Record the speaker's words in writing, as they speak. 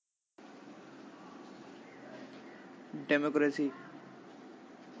Democracy.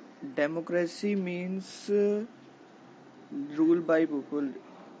 Democracy means rule by people.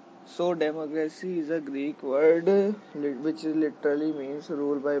 So democracy is a Greek word which literally means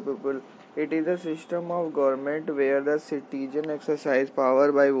rule by people. It is a system of government where the citizen exercise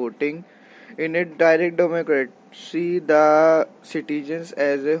power by voting. In a direct democracy, the citizens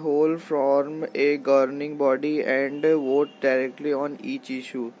as a whole form a governing body and vote directly on each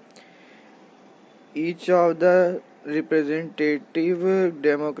issue. Each of the representative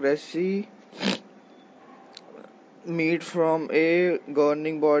democracy meet from a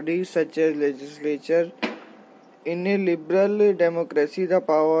governing body such as legislature. In a liberal democracy, the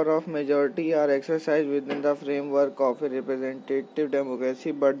power of majority are exercised within the framework of a representative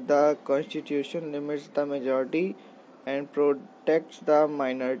democracy, but the constitution limits the majority and protects the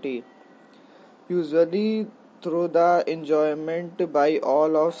minority, usually through the enjoyment by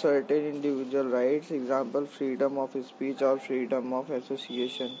all of certain individual rights, example freedom of speech or freedom of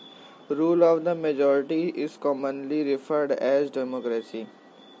association. Rule of the majority is commonly referred as democracy.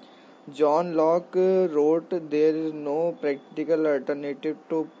 John Locke wrote, there is no practical alternative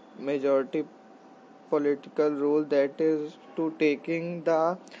to majority political rule, that is to taking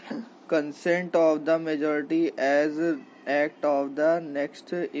the consent of the majority as act of the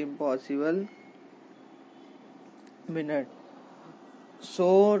next impossible minute.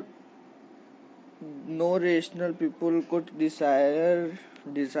 So no rational people could decide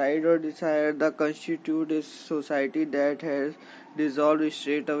the constitute a society that has dissolved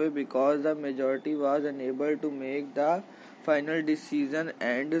straight away because the majority was unable to make the final decision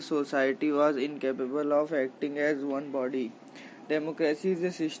and society was incapable of acting as one body. Democracy is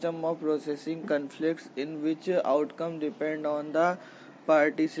a system of processing conflicts in which outcome depend on the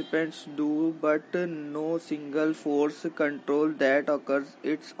participants do but no single force control that occurs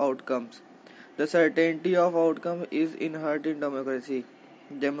its outcomes. The certainty of outcome is inherent in democracy.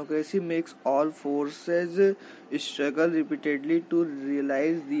 Democracy makes all forces struggle repeatedly to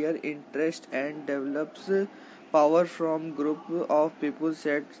realize their interest and develops power from group of people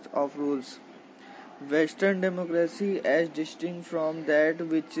sets of rules. Western democracy, as distinct from that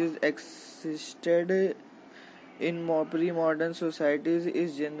which is existed in pre-modern societies,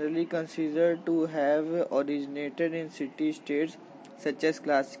 is generally considered to have originated in city-states such as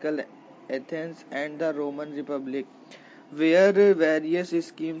classical Athens and the Roman Republic, where various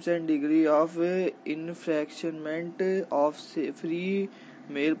schemes and degree of enfranchisement of free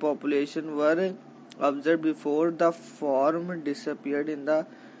male population were observed before the form disappeared in the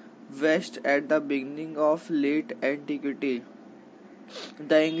West at the beginning of late antiquity.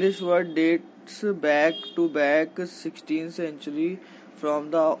 The English word dates back 16th century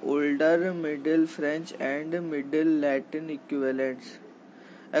from the older Middle French and Middle Latin equivalents.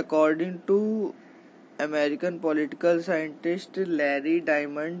 According to American political scientist Larry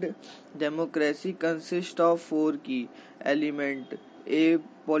Diamond, democracy consists of four key elements: a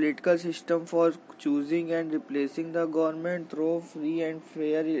political system for choosing and replacing the government through free and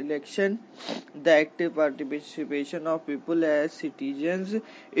fair election, the active participation of people as citizens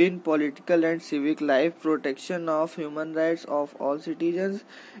in political and civic life, protection of human rights of all citizens,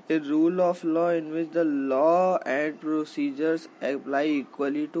 a rule of law in which the law and procedures apply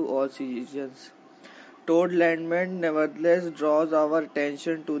equally to all citizens. Todd Landman nevertheless draws our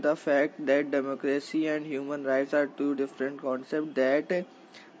attention to the fact that democracy and human rights are two different concepts, that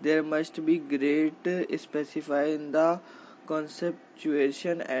there must be great specify in the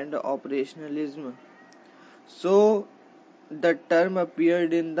conceptuation and operationalism. So, the term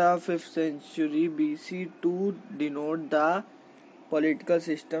appeared in the 5th century BC to denote the political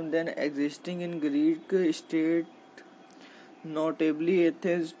system then existing in Greek state, notably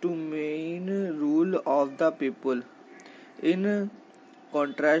Athens, to main rule of the people. In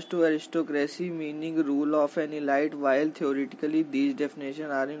contrast to aristocracy, meaning rule of an elite, while theoretically these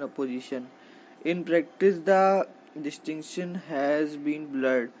definitions are in opposition. In practice, the distinction has been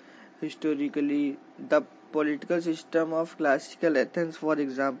blurred. Historically, the political system of classical Athens, for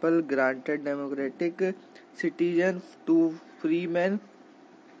example, granted democratic citizenship to free men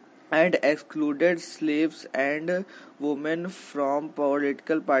and excluded slaves and women from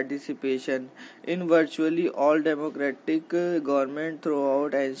political participation. In virtually all democratic governments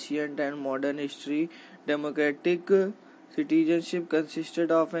throughout ancient and modern history, democratic citizenship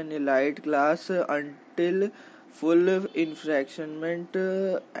consisted of an elite class until full enfranchisement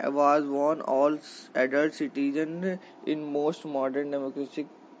was won all adult citizens in most modern democracies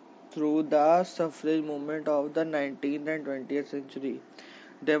through the suffrage movement of the 19th and 20th century.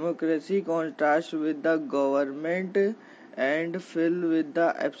 Democracy contrasts with the government and fell with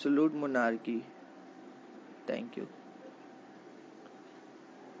the absolute monarchy. Thank you.